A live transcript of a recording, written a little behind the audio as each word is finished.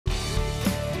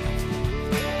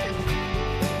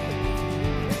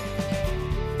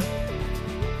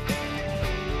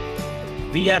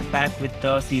We are back with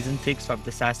the season 6 of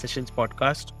the SaaS Sessions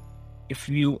podcast. If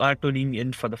you are tuning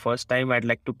in for the first time, I'd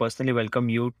like to personally welcome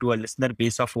you to a listener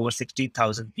base of over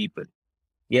 60,000 people.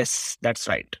 Yes, that's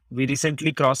right. We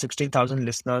recently crossed 16,000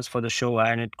 listeners for the show,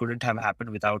 and it couldn't have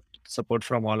happened without support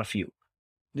from all of you.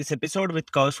 This episode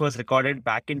with Kaus was recorded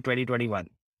back in 2021.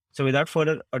 So, without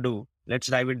further ado, let's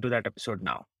dive into that episode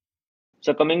now.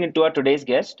 So coming into our today's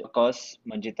guest, Kaus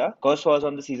Manjita. Kaus was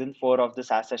on the season 4 of the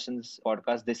SaaS Sessions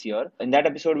podcast this year. In that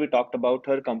episode, we talked about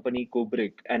her company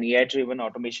Kubrick, an AI-driven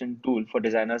automation tool for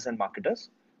designers and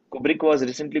marketers. Kubrick was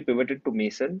recently pivoted to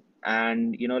Mason,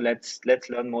 and let's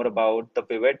learn more about the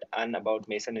pivot and about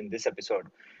Mason in this episode.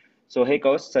 So hey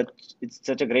Kaus, it's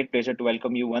such a great pleasure to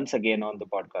welcome you once again on the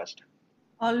podcast.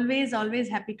 Always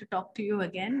happy to talk to you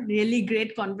again. Really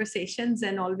great conversations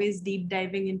and always deep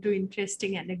diving into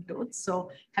interesting anecdotes. So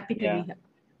happy to be Yeah. here.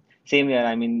 Same here.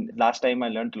 I mean, last time I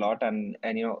learned a lot, and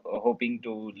hoping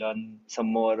to learn some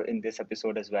more in this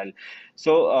episode as well.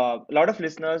 So, a lot of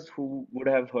listeners who would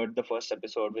have heard the first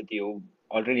episode with you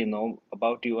already know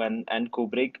about you and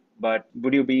Kubrick. But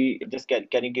would you be just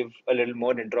can you give a little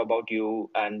more intro about you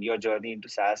and your journey into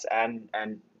SaaS and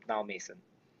now Mason?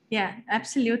 Yeah,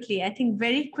 absolutely. I think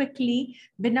very quickly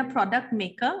been a product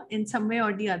maker in some way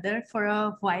or the other for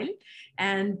a while.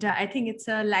 And I think it's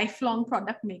a lifelong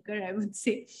product maker, I would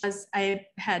say, as I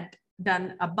had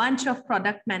done a bunch of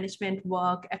product management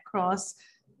work across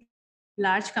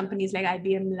large companies like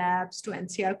IBM Labs to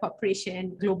NCR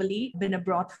Corporation globally, been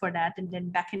abroad for that, and then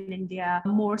back in India,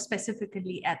 more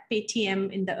specifically at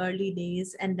Paytm in the early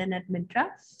days, and then at Myntra,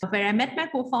 where I met my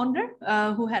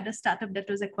co-founder who had a startup that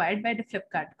was acquired by the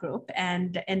Flipkart group,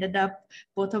 and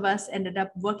both of us ended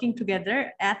up working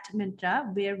together at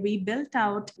Myntra, where we built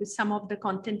out some of the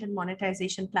content and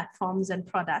monetization platforms and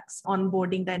products,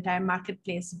 onboarding the entire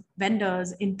marketplace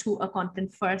vendors into a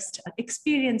content first,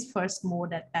 experience first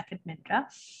mode at back at Myntra.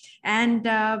 And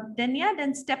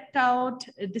then stepped out,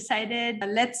 decided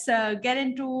let's get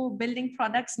into building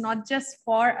products, not just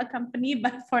for a company,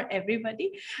 but for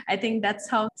everybody. I think that's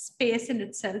how space in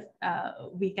itself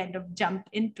we kind of jumped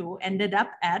into, ended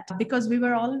up at, because we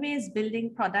were always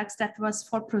building products that was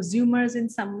for prosumers in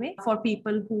some way, for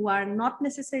people who are not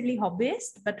necessarily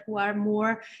hobbyists, but who are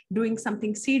more doing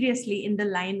something seriously in the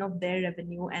line of their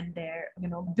revenue and their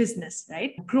business,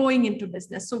 right? Growing into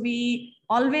business. So we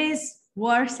always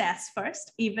were SaaS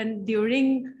first, even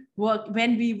during work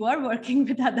when we were working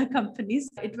with other companies.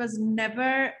 It was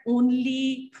never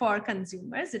only for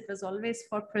consumers, it was always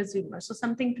for prosumers. So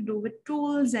something to do with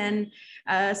tools and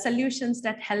solutions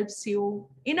that helps you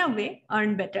in a way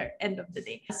earn better end of the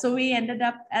day. So we ended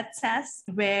up at SaaS,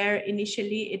 where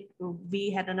initially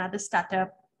we had another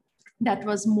startup that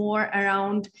was more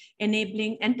around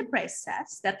enabling enterprise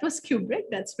SaaS. That was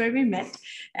Kubrick. That's where we met.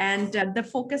 And the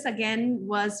focus again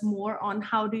was more on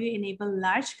how do you enable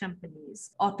large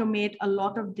companies automate a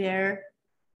lot of their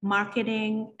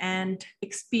marketing and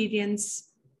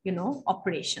experience,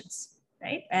 operations.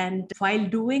 Right. And while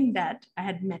doing that, I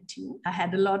had met you. I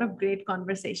had a lot of great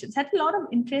conversations, had a lot of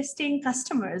interesting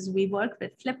customers. We worked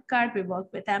with Flipkart, we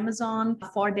worked with Amazon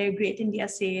for their Great India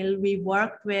Sale. We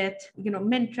worked with,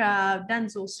 Myntra,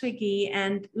 Dunzo, Swiggy,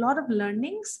 and a lot of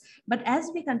learnings. But as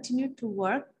we continued to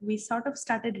work, we sort of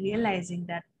started realizing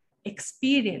that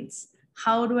experience,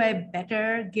 how do I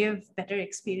give better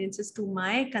experiences to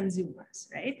my consumers,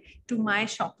 right? To my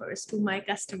shoppers, to my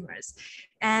customers.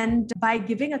 And by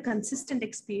giving a consistent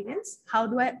experience, how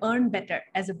do I earn better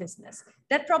as a business?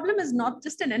 That problem is not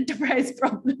just an enterprise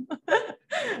problem.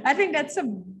 I think that's a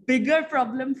bigger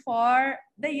problem for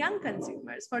the young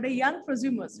consumers, for the young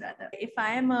prosumers rather. If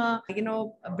I am a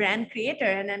brand creator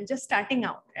and I'm just starting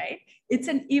out, right? It's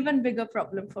an even bigger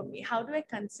problem for me. How do I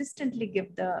consistently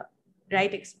give the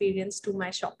right experience to my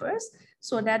shoppers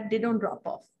so that they don't drop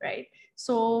off, right?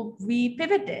 So we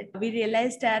pivoted. We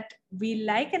realized that we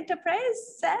like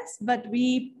enterprise SaaS, but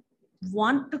we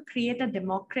want to create a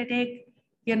democratic,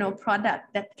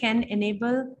 product that can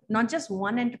enable not just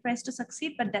one enterprise to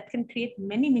succeed, but that can create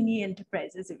many, many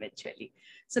enterprises eventually.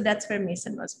 So that's where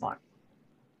Mason was born.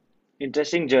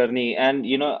 Interesting journey. And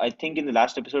I think in the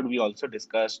last episode we also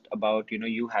discussed about,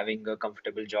 you having a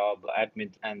comfortable job at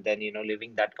Mint and then,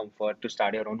 leaving that comfort to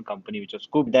start your own company, which was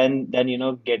Kubrick. Then,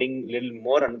 getting a little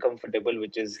more uncomfortable,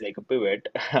 which is like a pivot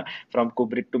from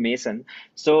Kubrick to Mason.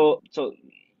 So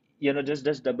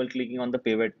just double clicking on the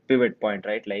pivot point,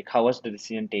 right? Like how was the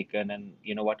decision taken, and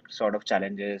what sort of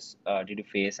challenges did you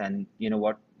face, and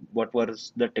what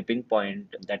was the tipping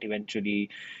point that eventually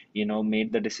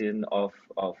made the decision of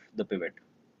the pivot?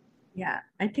 Yeah,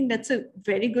 I think that's a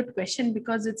very good question,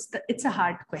 because it's a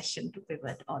hard question to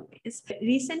pivot always.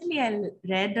 Recently, I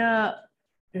read a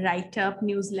write-up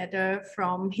newsletter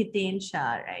from Hiten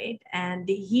Shah, right? And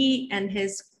he and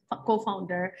his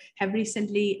co-founder have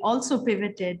recently also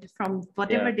pivoted from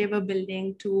whatever they were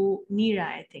building to Nira,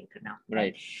 I think now.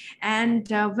 Right. And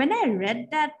when I read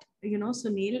that,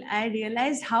 Sunil, I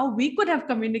realized how we could have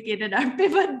communicated our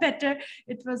pivot better.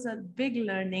 It was a big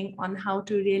learning on how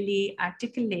to really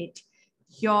articulate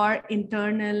your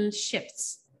internal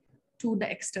shifts to the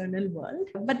external world.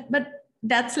 But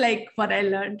that's like what I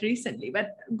learned recently.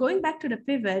 But going back to the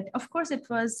pivot, of course, it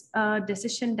was a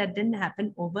decision that didn't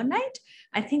happen overnight.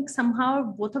 I think somehow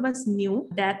both of us knew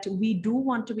that we do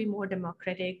want to be more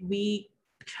democratic. We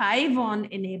thrive on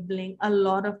enabling a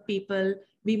lot of people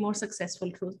be more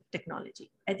successful through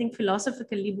technology. I think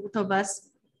philosophically, both of us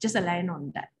just align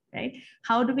on that, right?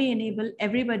 How do we enable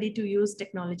everybody to use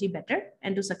technology better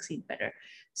and to succeed better?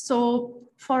 So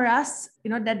for us,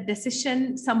 that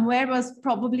decision somewhere was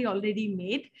probably already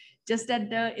made, just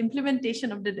that the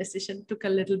implementation of the decision took a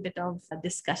little bit of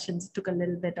discussions, took a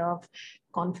little bit of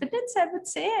confidence, I would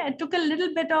say. It took a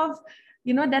little bit of,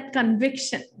 that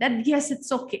conviction that yes,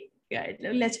 it's okay. Yeah,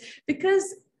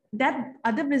 because that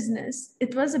other business,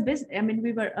 it was a business. I mean,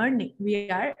 we are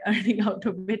earning out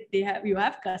of it. You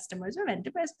have customers, or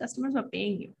enterprise customers are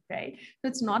paying you, right? So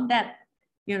it's not that,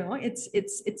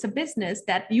 it's a business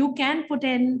that you can put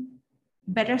in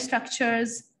better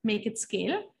structures, make it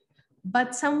scale.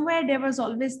 But somewhere there was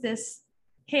always this,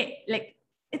 hey, like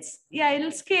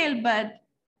it'll scale, but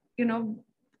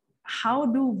how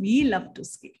do we love to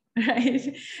scale?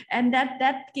 Right. And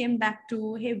that came back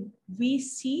to, hey, we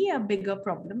see a bigger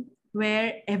problem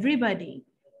where everybody,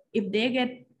 if they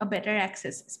get a better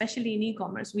access, especially in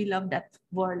e-commerce, we love that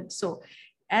world. So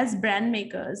as brand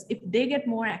makers, if they get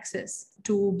more access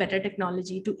to better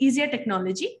technology, to easier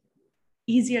technology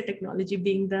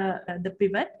being the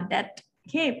pivot, that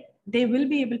hey, they will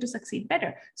be able to succeed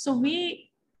better. So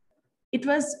it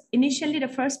was initially, the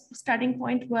first starting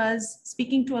point was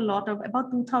speaking to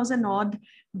about 2000 odd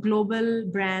global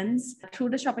brands through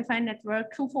the Shopify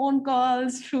network, through phone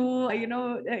calls, through,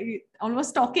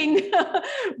 almost talking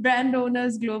brand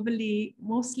owners globally,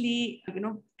 mostly,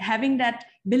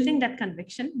 building that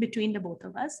conviction between the both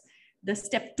of us. The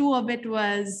step 2 of it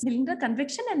was building the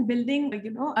conviction and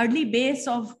building, early base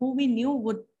of who we knew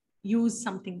would use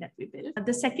something that we built.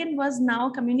 The second was now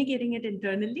communicating it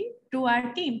internally to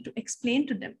our team to explain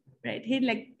to them, right? Hey,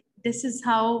 like, this is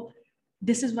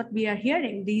what we are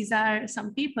hearing. These are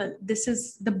some people. This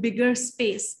is the bigger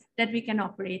space that we can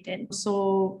operate in.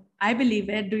 So I believe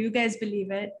it. Do you guys believe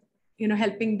it?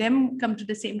 Helping them come to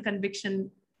the same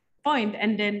conviction point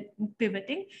and then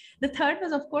pivoting. The third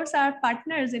was, of course, our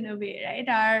partners in a way, right?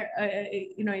 Our,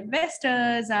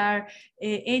 investors, our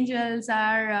angels,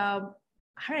 our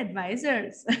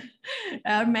advisors,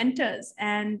 our mentors,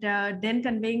 and then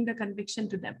conveying the conviction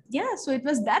to them. Yeah, so it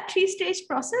was that 3-stage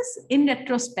process in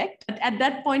retrospect. But at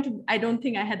that point, I don't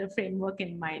think I had a framework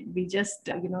in mind. We just,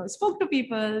 spoke to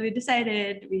people, we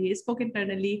decided, we spoke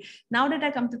internally. Now that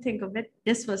I come to think of it,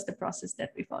 this was the process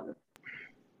that we followed.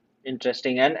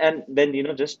 Interesting. And then,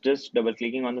 just double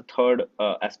clicking on the third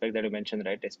aspect that you mentioned,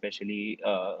 right? Especially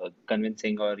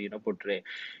convincing or,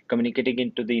 communicating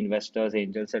into the investors,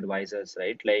 angels, advisors,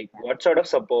 right? Like what sort of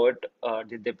support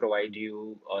did they provide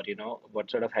you, or, what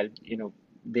sort of help,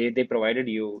 they provided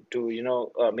you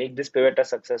to, make this pivot a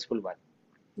successful one?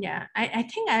 Yeah, I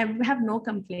think I have no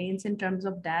complaints in terms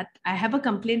of that. I have a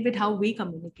complaint with how we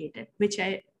communicated, which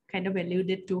I kind of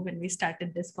alluded to when we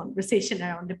started this conversation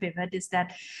around the pivot, is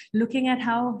that looking at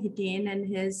how Hiten and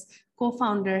his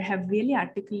co-founder have really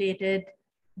articulated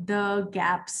the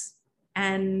gaps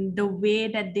and the way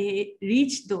that they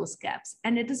reach those gaps.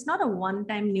 And it is not a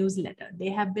one-time newsletter. They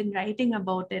have been writing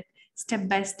about it step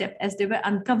by step as they were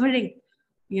uncovering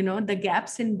the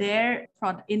gaps in their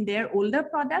older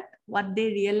product, what they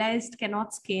realized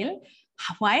cannot scale,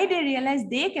 why they realized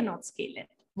they cannot scale it,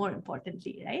 more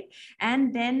importantly, right?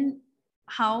 And then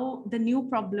how the new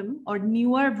problem or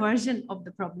newer version of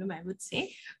the problem, I would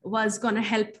say, was going to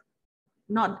help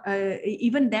not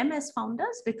even them as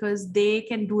founders, because they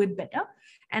can do it better.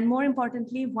 And more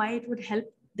importantly, why it would help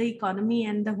the economy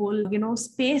and the whole,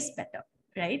 space better,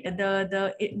 right?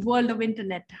 The world of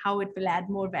internet, how it will add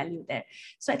more value there.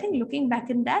 So I think looking back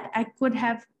in that,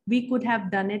 we could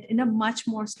have done it in a much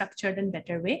more structured and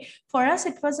better way. For us,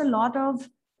 it was a lot of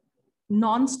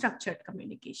non-structured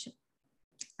communication.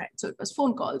 Right. So it was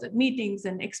phone calls and meetings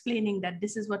and explaining that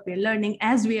this is what we're learning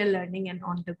as we are learning and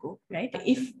on the go, right?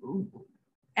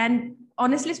 And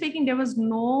honestly speaking, there was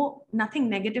nothing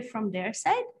negative from their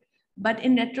side. But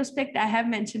in retrospect, I have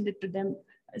mentioned it to them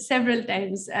several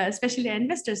times, especially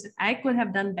investors. I could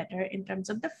have done better in terms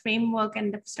of the framework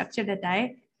and the structure that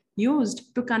I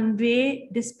used to convey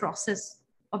this process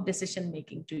of decision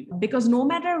making to you. Because no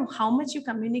matter how much you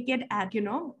communicate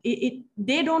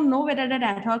they don't know whether that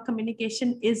ad hoc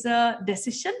communication is a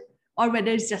decision or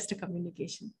whether it's just a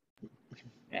communication.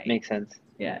 Right. Makes sense.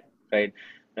 Yeah. Right.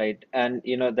 Right. And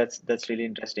that's really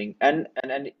interesting. And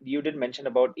you did mention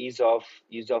about ease of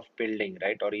building,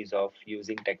 right? Or ease of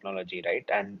using technology, right?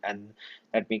 And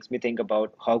that makes me think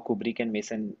about how Kubrick and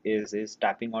Mason is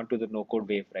tapping onto the no code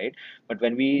wave, right? But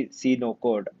when we see no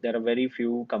code, there are very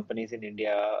few companies in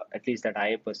India, at least that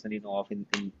I personally know of in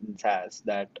SaaS,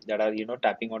 that are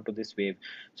tapping onto this wave.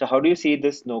 So how do you see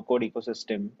this no code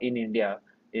ecosystem in India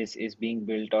is being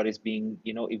built or is being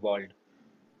evolved?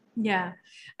 Yeah,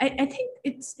 I think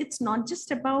it's not just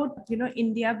about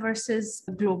India versus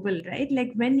global, right?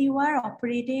 Like when you are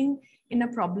operating in a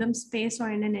problem space or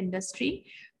in an industry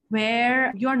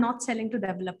where you are not selling to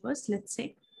developers, let's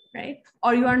say, right?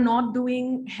 Or you are not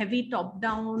doing heavy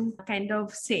top-down kind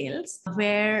of sales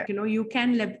where you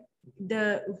can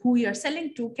the who you're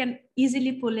selling to can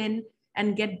easily pull in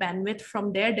and get bandwidth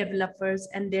from their developers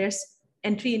and their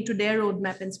entry into their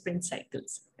roadmap and sprint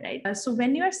cycles, right? So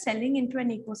when you are selling into an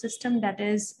ecosystem that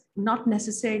is not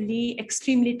necessarily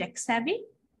extremely tech savvy,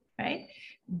 right?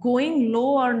 Going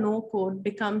low or no code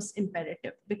becomes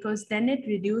imperative because then it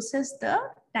reduces the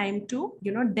time to,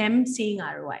 them seeing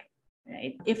ROI,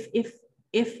 right? If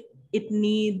it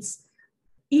needs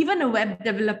even a web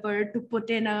developer to put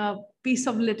in a piece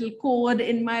of little code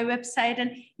in my website,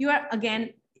 and you are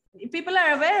again, people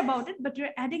are aware about it, but you're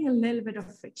adding a little bit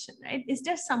of friction, right? Is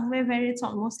there somewhere where it's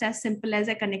almost as simple as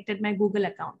I connected my Google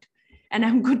account and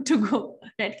I'm good to go,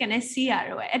 right? Can I see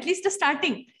ROI? At least the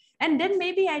starting. And then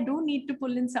maybe I do need to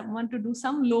pull in someone to do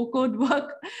some low code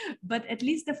work, but at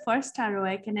least the first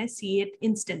ROI, can I see it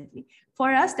instantly?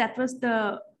 For us, that was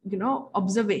the,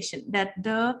 observation that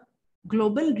the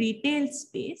global retail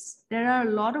space, there are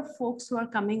a lot of folks who are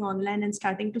coming online and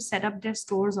starting to set up their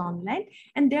stores online,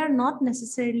 and they are not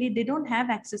necessarily, they don't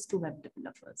have access to web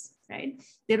developers, right?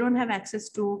 They don't have access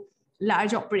to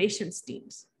large operations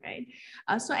teams, right?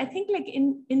 So I think like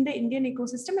in the Indian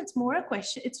ecosystem, it's more a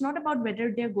question. It's not about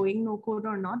whether they're going no code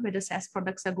or not, whether SaaS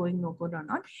products are going no code or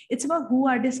not. It's about who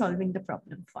are they solving the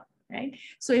problem for, right?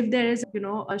 So if there is, a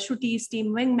Shruti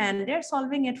Steam Wingman, they're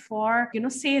solving it for,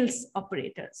 sales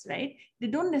operators, right? They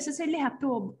don't necessarily have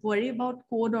to worry about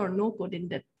code or no code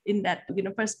in that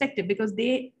perspective, because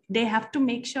they have to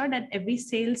make sure that every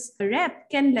sales rep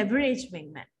can leverage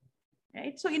Wingman,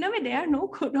 right? So in a way, they are no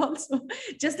code also,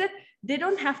 just that they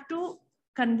don't have to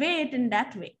convey it in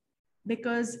that way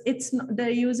because it's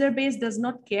the user base does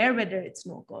not care whether it's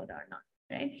no code or not,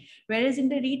 right? Whereas in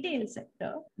the retail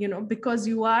sector, because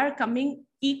you are coming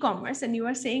e-commerce and you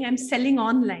are saying I'm selling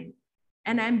online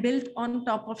and I'm built on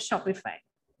top of Shopify,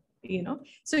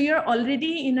 so you're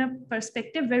already in a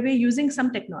perspective where we're using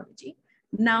some technology.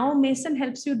 Now Mason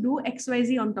helps you do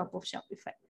XYZ on top of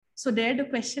Shopify. So there the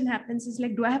question happens is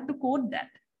like, do I have to code that?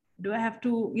 Do I have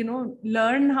to,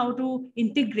 learn how to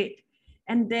integrate?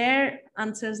 And their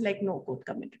answers like no code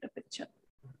come into the picture.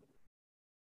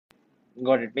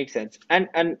 Got it. Makes sense. And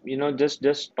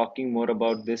just talking more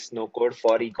about this no code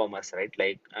for e-commerce, right?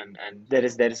 Like and there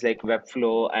is like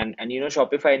Webflow and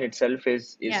Shopify in itself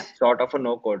is Yeah. sort of a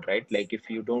no code, right? Like if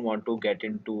you don't want to get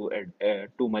into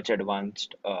too much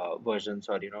advanced versions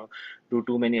or do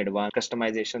too many advanced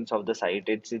customizations of the site,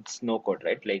 it's no code,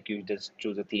 right? Like you just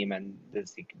choose a theme and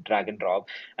this drag and drop.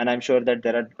 And I'm sure that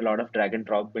there are a lot of drag and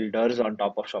drop builders on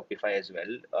top of Shopify as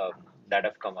well, that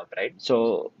have come up, right?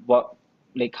 So what,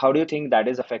 like, how do you think that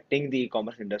is affecting the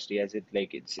e-commerce industry? As it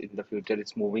like it's in the future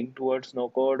it's moving towards no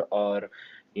code, or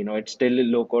it's still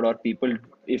low code, or people,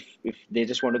 if they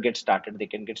just want to get started, they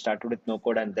can get started with no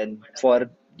code, and then for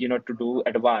to do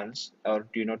advance, or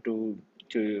to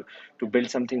to build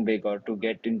something big or to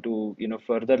get into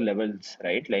further levels,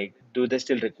 right? Like, do they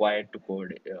still require to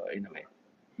code in a way?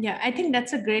 Yeah, I think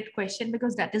that's a great question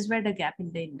because that is where the gap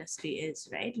in the industry is,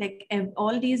 right? Like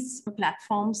all these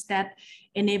platforms that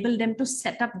enable them to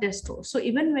set up their store. So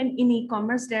even when in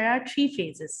e-commerce, there are three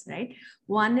phases, right?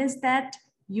 One is that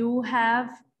you have,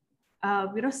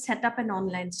 set up an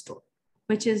online store,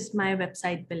 which is my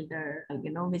website builder,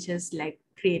 which is like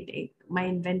creating my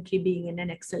inventory being in an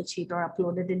Excel sheet or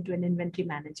uploaded into an inventory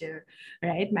manager,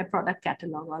 right? My product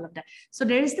catalog, all of that. So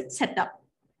there is the setup.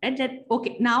 Right? That,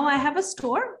 okay, now I have a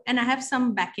store and I have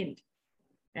some backend,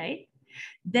 right?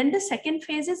 Then the second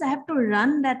phase is I have to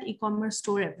run that e-commerce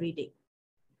store every day.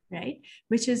 right?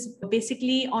 Which is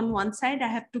basically on one side, I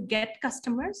have to get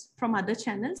customers from other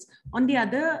channels. On the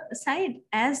other side,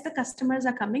 as the customers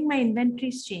are coming, my inventory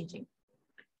is changing.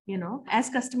 As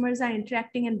customers are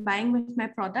interacting and buying with my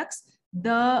products,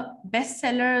 the best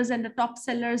sellers and the top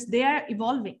sellers, they are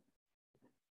evolving,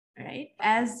 right?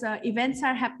 As events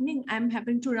are happening, I'm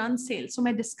having to run sales. So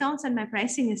my discounts and my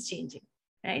pricing is changing,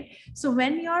 right? So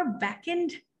when your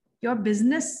backend, your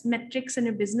business metrics and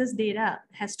your business data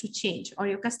has to change, or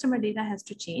your customer data has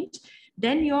to change,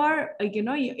 then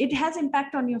it has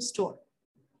impact on your store.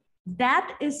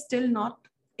 That is still not,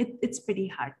 it's pretty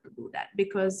hard to do that,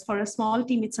 because for a small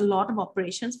team, it's a lot of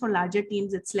operations. For larger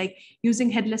teams, it's like using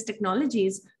headless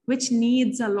technologies, which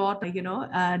needs a lot of,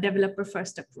 developer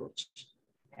first approach.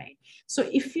 Right. So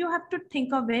if you have to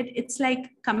think of it, it's like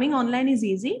coming online is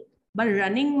easy, but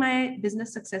running my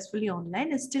business successfully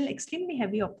online is still extremely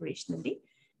heavy operationally.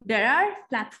 There are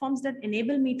platforms that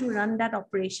enable me to run that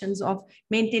operations of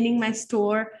maintaining my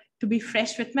store to be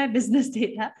fresh with my business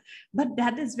data, but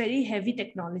that is very heavy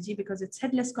technology because it's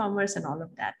headless commerce and all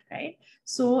of that, right?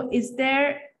 So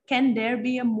can there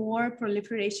be a more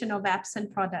proliferation of apps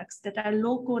and products that are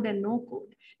low code and no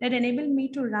code that enable me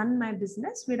to run my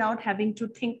business without having to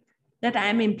think that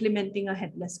I'm implementing a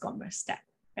headless commerce stack,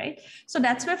 right? So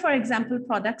that's where, for example,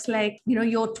 products like,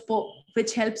 Yotpo,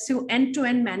 which helps you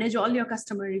end-to-end manage all your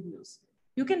customer reviews.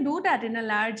 You can do that in a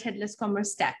large headless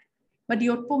commerce stack, but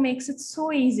Yotpo makes it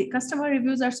so easy. Customer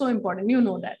reviews are so important,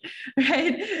 that,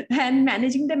 right? And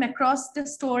managing them across the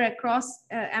store, across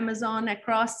Amazon,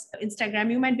 across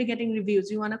Instagram, you might be getting reviews.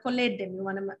 You want to collate them, you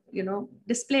want to,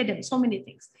 display them, so many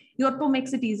things. Yotpo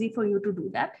makes it easy for you to do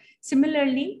that.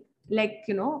 Similarly, like,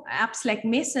 apps like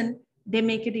Mason, they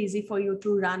make it easy for you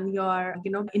to run your,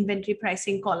 inventory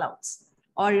pricing callouts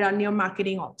or run your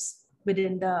marketing ops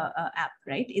within the app,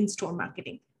 right? In-store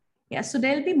marketing. Yeah, so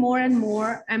there'll be more and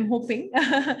more, I'm hoping,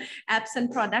 apps and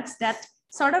products that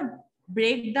sort of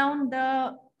break down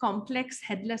the complex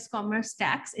headless commerce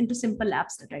stacks into simple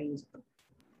apps that are usable.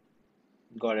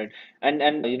 Got it.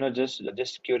 And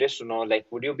just curious to know, like,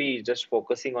 would you be just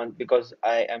focusing on, because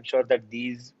I am sure that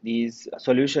these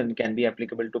solution can be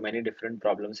applicable to many different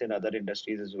problems in other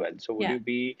industries as well. So would Yeah. you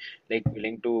be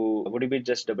would you be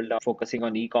just double down focusing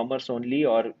on e-commerce only,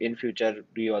 or in future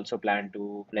do you also plan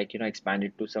to expand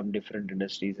it to some different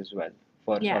industries as well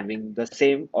for Yeah. solving the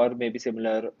same or maybe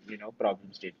similar,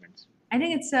 problem statements? I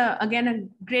think it's again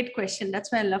a great question.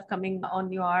 That's why I love coming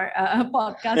on your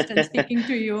podcast and speaking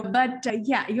to you. But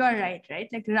yeah, you are right?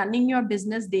 Like running your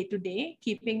business day to day,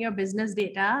 keeping your business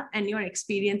data and your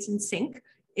experience in sync.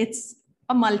 It's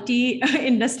a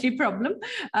multi-industry problem.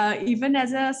 Even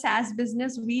as a SaaS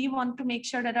business, we want to make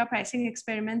sure that our pricing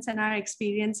experiments and our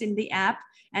experience in the app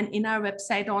and in our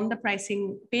website on the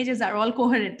pricing pages are all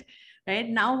coherent. Right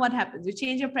now, what happens? You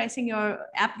change your pricing, your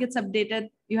app gets updated.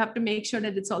 You have to make sure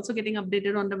that it's also getting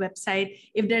updated on the website.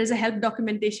 If there is a help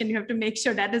documentation, you have to make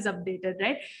sure that is updated,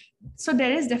 right? So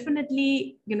there is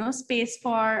definitely, space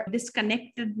for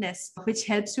disconnectedness, which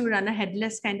helps you run a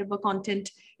headless kind of a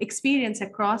content experience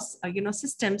across,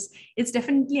 systems. It's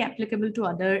definitely applicable to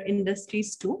other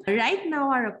industries too. Right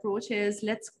now, our approach is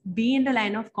let's be in the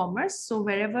line of commerce. So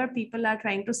wherever people are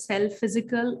trying to sell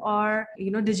physical or,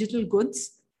 digital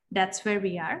goods, that's where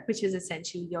we are, which is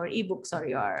essentially your ebooks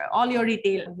or all your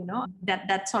retail,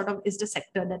 that sort of is the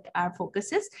sector that our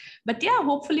focus is. But yeah,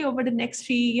 hopefully over the next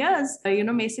 3 years,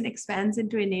 Mason expands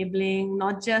into enabling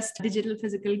not just digital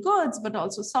physical goods, but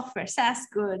also software, SaaS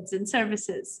goods and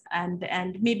services, and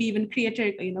maybe even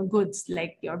creator, goods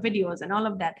like your videos and all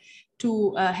of that,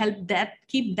 to help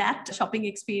keep that shopping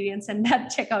experience and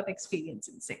that checkout experience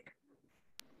in sync.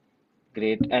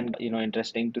 Great, and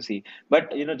interesting to see.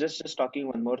 But just talking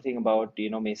one more thing about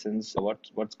Mason's,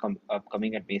 what's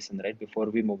upcoming at Mason, right? Before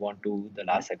we move on to the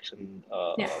last section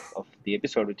of the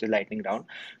episode, which is lightning round.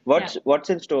 What's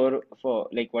in store for,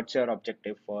 like, what's your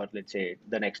objective for, let's say,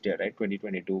 the next year, right?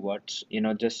 2022. What's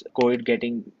just COVID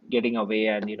getting away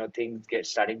and things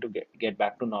starting to get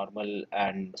back to normal.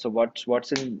 And so what's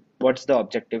the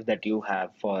objective that you have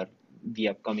for the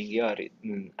upcoming year,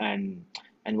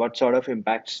 and what sort of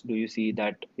impacts do you see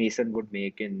that Mason would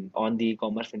make on the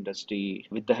e-commerce industry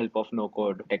with the help of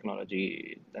no-code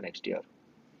technology the next year?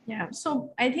 Yeah,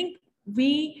 so I think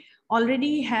we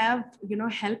already have,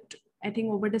 helped, I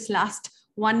think, over this last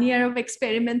 1 year of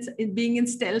experiments in being in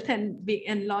stealth and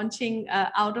launching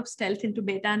out of stealth into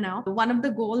beta now. One of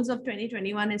the goals of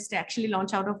 2021 is to actually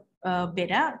launch out of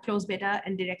beta, closed beta,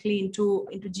 and directly into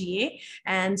GA.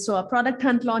 And so a product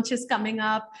hunt launch is coming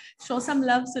up. Show some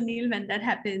love, Sunil, when that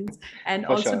happens. And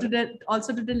For also sure.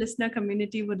 to the listener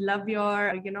community, would love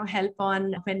your help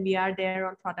on when we are there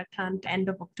on Product Hunt end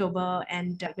of October,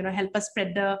 and help us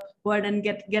spread the word and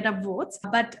get up votes.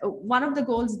 But one of the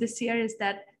goals this year is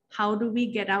that how do we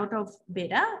get out of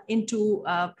beta into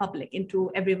public,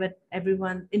 into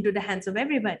everyone, into the hands of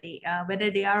everybody, whether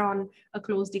they are on a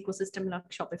closed ecosystem like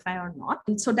Shopify or not.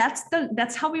 And so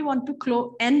that's how we want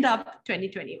to end up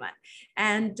 2021,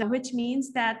 and which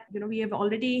means that we have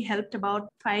already helped about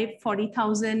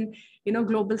 540,000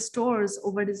 global stores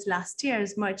over this last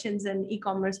year's merchants and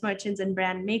e-commerce merchants and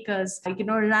brand makers,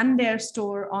 run their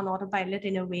store on autopilot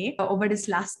in a way over this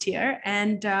last year.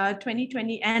 And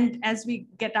 2020, and as we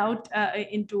get out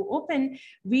into open,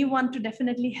 we want to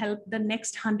definitely help the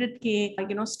next 100K,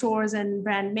 stores and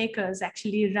brand makers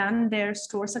actually run their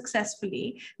store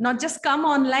successfully, not just come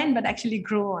online, but actually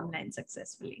grow online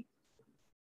successfully.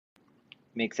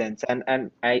 Makes sense.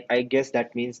 And I guess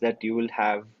that means that you will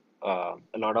have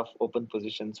a lot of open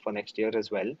positions for next year as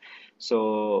well.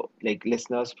 So like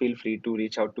listeners, feel free to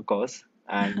reach out to Cause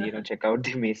and check out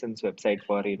the Mason's website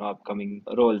for upcoming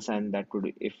roles, and that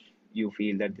would, if you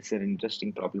feel that this is an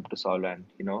interesting problem to solve, and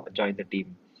join the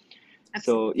team. So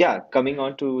Absolutely. yeah, coming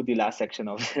on to the last section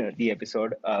of the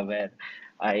episode, where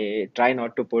I try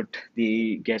not to put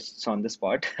the guests on the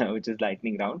spot, which is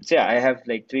lightning round. So yeah, I have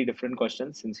like three different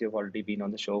questions since you've already been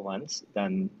on the show once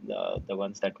than the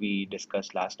ones that we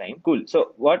discussed last time. Cool.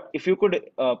 So what if you could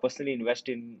personally invest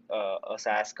in a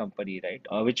SaaS company, right?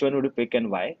 Which one would you pick and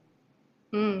why?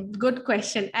 Good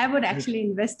question. I would actually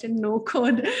invest in no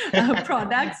code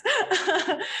products,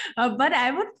 but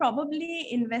I would probably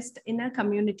invest in a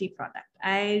community product.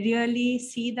 I really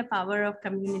see the power of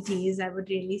communities.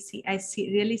 Really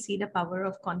see the power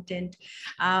of content.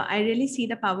 I really see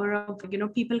the power of,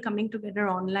 people coming together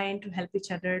online to help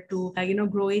each other, to,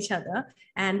 grow each other.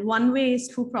 And one way is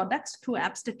through products, through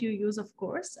apps that you use, of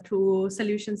course, through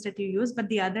solutions that you use. But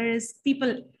the other is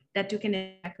people that you can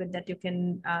interact with, that you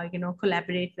can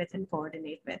collaborate with and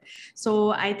coordinate with.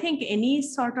 So I think any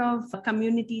sort of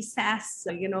community SaaS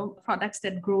products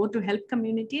that grow to help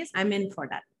communities, I'm in for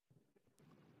that.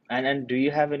 And do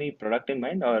you have any product in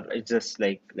mind, or it's just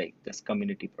like just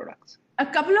community products? A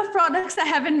couple of products I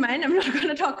have in mind. I'm not going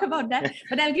to talk about that,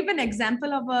 but I'll give an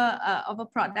example of a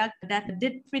product that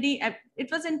did pretty.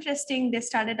 It was interesting. They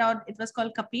started out. It was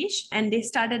called Capiche, and they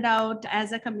started out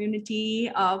as a community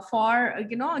for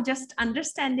just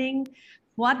understanding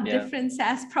what Yeah. different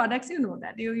SaaS products,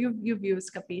 that you've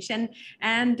used Capiche,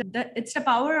 and it's the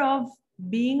power of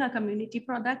being a community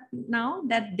product now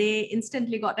that they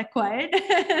instantly got acquired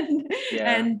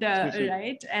Yeah.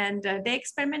 right, and they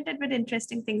experimented with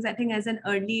interesting things. I think as an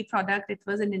early product, it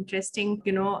was an interesting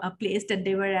a place that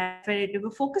they were at, where they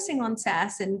were focusing on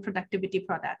SaaS and productivity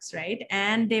products, right,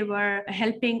 and they were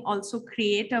helping also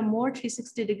create a more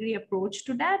 360-degree approach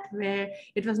to that, where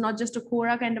it was not just a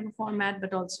Quora kind of a format,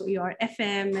 but also your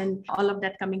FM and all of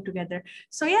that coming together.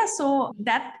 So yeah, so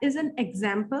that is an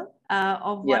example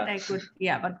of what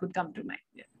what could come to mind.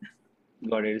 Yeah.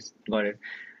 Got it. Got it.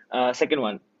 Second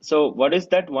one. So, what is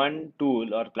that one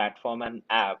tool or platform, an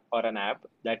app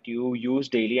that you use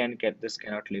daily and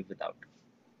cannot live without?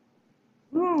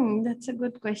 That's a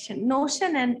good question.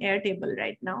 Notion and Airtable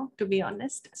right now, to be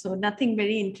honest. So nothing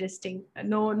very interesting.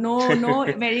 No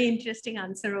very interesting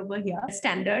answer over here.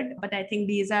 Standard, but I think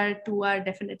these two are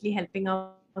definitely helping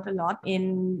out a lot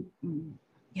in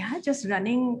just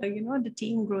running, the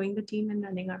team, growing the team, and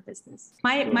running our business.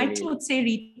 My team would say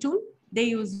Retool. They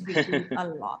use Retool a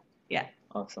lot. Yeah.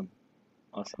 Awesome.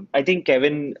 I think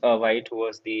Kevin White, who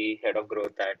was the head of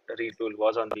growth at Retool,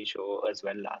 was on the show as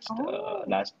well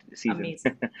last season.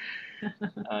 Amazing.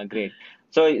 Great.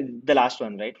 So the last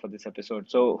one, right, for this episode.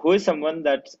 So who is someone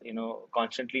that's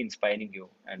constantly inspiring you,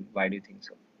 and why do you think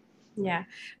so? Yeah,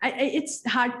 it's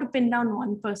hard to pin down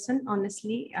one person,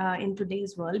 honestly, in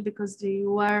today's world, because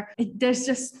there's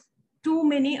just too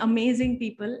many amazing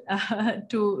people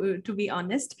to be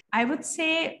honest. I would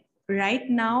say right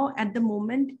now at the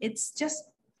moment, it's just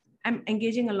I'm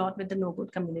engaging a lot with the no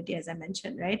code community, as I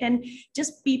mentioned, right? And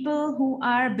just people who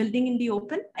are building in the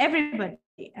open, everybody.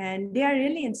 And they are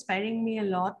really inspiring me a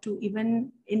lot, to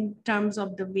even in terms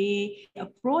of the way they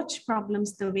approach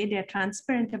problems, the way they're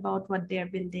transparent about what they're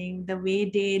building, the way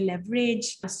they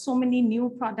leverage so many new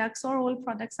products or old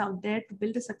products out there to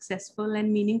build a successful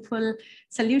and meaningful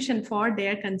solution for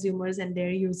their consumers and their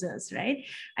users, right?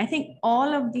 I think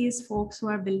all of these folks who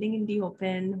are building in the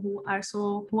open, who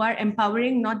are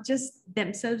empowering not just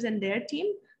themselves and their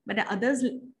team, but others,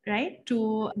 right,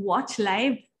 to watch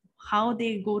live how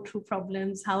they go through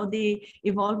problems, how they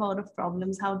evolve out of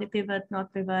problems, how they pivot,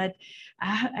 not pivot.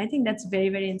 I think that's very,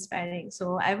 very inspiring.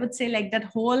 So I would say like that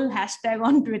whole hashtag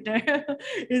on Twitter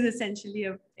is essentially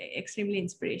a extremely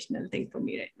inspirational thing for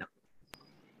me right now.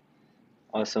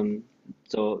 Awesome.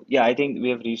 So yeah, I think we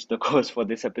have reached the course for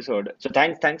this episode. So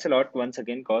thanks a lot once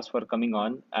again, Cos, for coming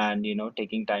on and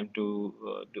taking time to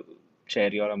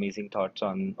share your amazing thoughts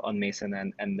on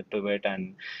Mason and the pivot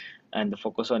and the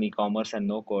focus on e-commerce and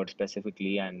no code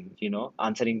specifically, and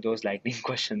answering those lightning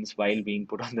questions while being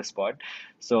put on the spot.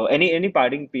 So any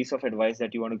parting piece of advice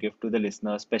that you want to give to the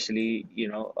listener, especially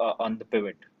on the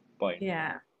pivot point?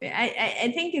 Yeah,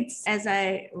 I think it's, as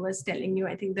I was telling you,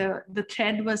 I think the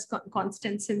thread was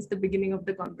constant since the beginning of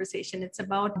the conversation. It's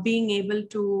about being able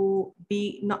to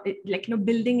be not like,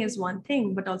 building is one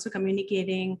thing, but also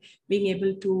communicating, being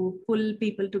able to pull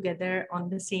people together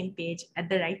on the same page at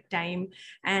the right time.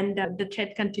 And the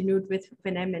thread continued with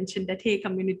when I mentioned that, hey,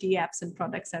 community apps and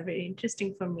products are very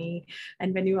interesting for me.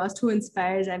 And when you asked who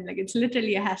inspires, I'm like, it's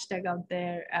literally a hashtag out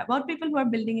there about people who are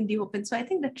building in the open. So I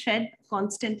think the thread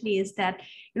constantly is that,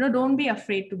 don't be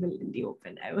afraid to build in the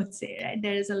open, I would say, right?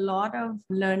 There is a lot of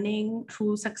learning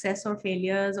through success or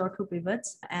failures or through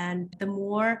pivots. And the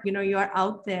more, you are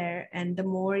out there and the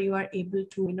more you are able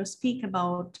to, speak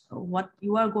about what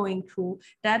you are going through,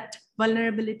 that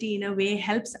vulnerability in a way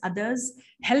helps others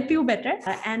help you better,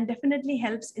 and definitely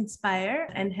helps inspire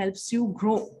and helps you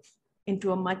grow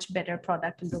into a much better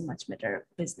product, into a much better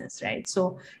business, right?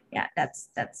 So yeah,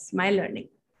 that's my learning,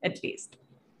 at least.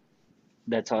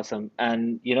 That's awesome.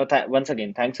 And once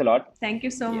again, thanks a lot. Thank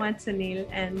you so much, Sunil.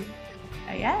 And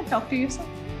yeah, talk to you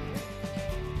soon.